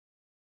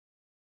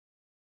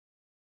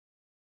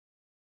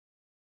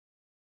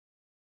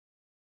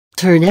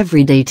turn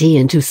everyday tea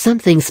into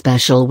something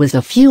special with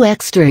a few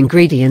extra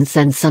ingredients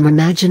and some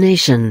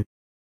imagination.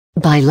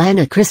 By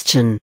Lana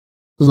Christian.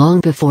 Long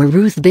before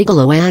Ruth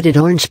Bigelow added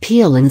orange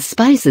peel and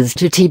spices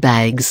to tea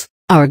bags,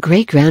 our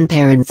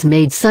great-grandparents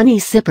made sunny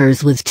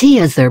sippers with tea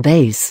as their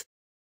base.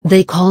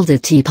 They called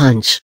it tea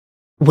punch.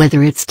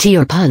 Whether it's tea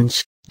or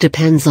punch,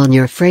 depends on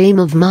your frame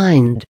of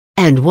mind,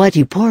 and what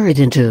you pour it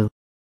into.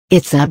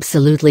 It's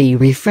absolutely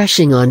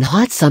refreshing on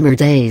hot summer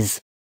days.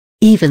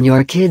 Even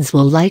your kids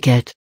will like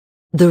it.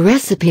 The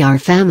recipe our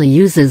family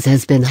uses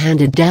has been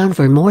handed down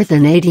for more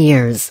than 80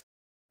 years.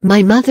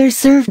 My mother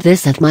served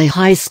this at my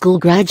high school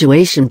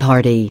graduation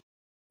party.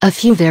 A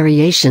few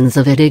variations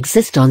of it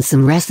exist on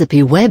some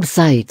recipe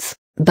websites,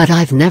 but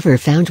I've never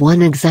found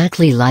one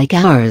exactly like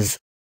ours.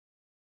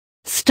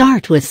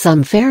 Start with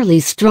some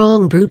fairly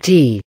strong brewed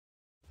tea.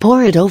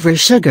 Pour it over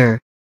sugar.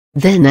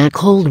 Then add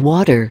cold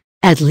water,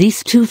 at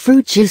least 2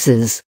 fruit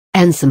juices,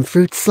 and some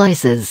fruit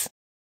slices.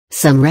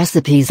 Some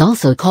recipes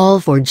also call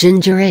for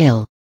ginger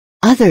ale.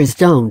 Others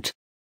don't.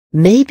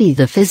 Maybe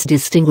the fizz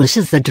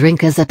distinguishes the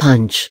drink as a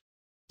punch.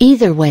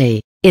 Either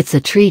way, it's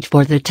a treat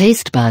for the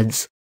taste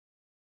buds.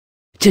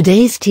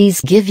 Today's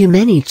teas give you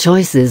many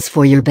choices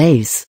for your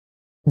base.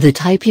 The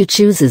type you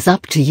choose is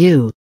up to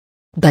you.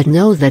 But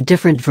know that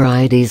different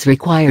varieties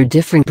require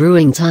different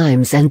brewing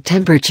times and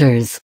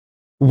temperatures.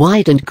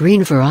 White and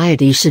green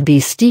variety should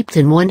be steeped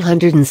in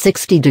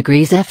 160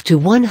 degrees F to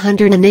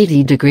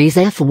 180 degrees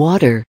F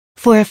water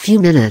for a few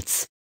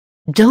minutes.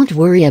 Don't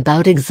worry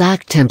about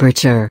exact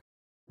temperature.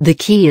 The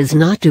key is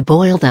not to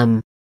boil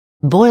them.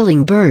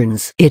 Boiling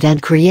burns it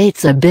and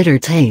creates a bitter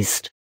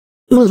taste.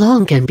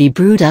 Oolong can be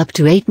brewed up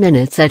to 8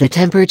 minutes at a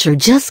temperature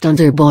just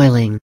under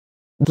boiling.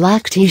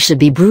 Black tea should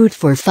be brewed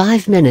for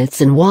 5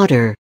 minutes in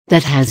water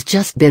that has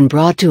just been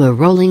brought to a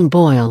rolling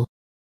boil.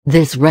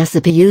 This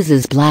recipe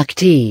uses black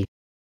tea.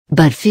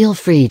 But feel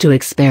free to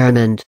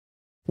experiment.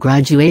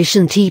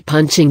 Graduation tea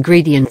punch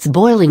ingredients: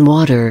 boiling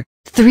water,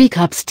 3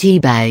 cups tea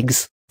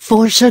bags,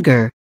 4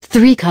 sugar,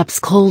 3 cups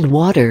cold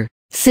water,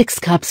 6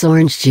 cups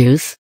orange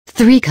juice,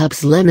 3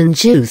 cups lemon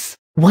juice,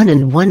 1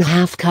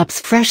 1/2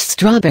 cups fresh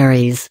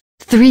strawberries,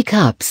 3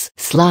 cups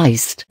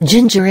sliced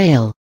ginger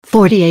ale,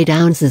 48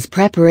 ounces.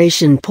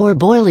 Preparation: pour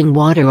boiling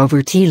water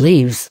over tea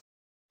leaves.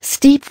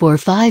 Steep for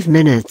 5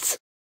 minutes.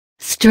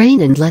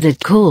 Strain and let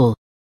it cool.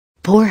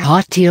 Pour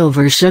hot tea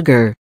over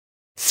sugar.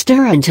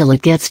 Stir until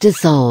it gets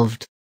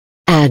dissolved.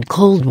 Add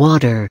cold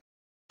water.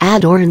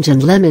 Add orange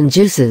and lemon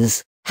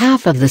juices,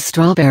 half of the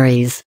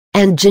strawberries,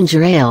 and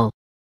ginger ale.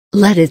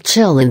 Let it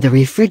chill in the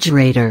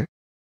refrigerator.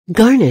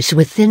 Garnish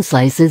with thin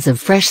slices of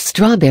fresh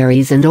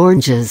strawberries and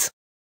oranges.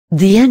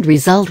 The end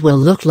result will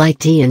look like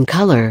tea in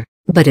color,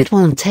 but it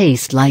won't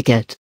taste like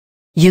it.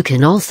 You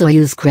can also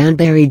use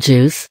cranberry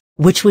juice,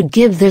 which would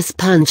give this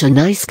punch a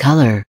nice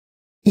color.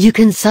 You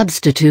can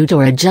substitute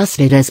or adjust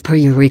it as per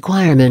your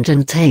requirement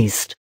and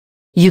taste.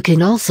 You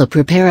can also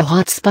prepare a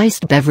hot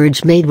spiced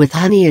beverage made with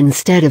honey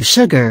instead of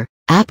sugar,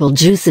 apple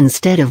juice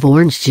instead of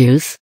orange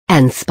juice,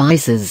 and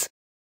spices.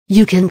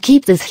 You can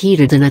keep this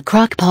heated in a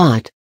crock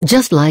pot,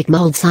 just like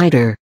mulled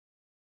cider.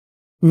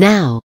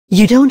 Now,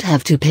 you don't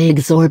have to pay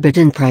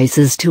exorbitant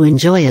prices to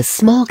enjoy a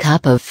small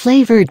cup of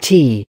flavored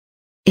tea.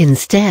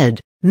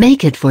 Instead,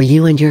 make it for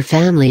you and your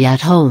family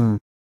at home.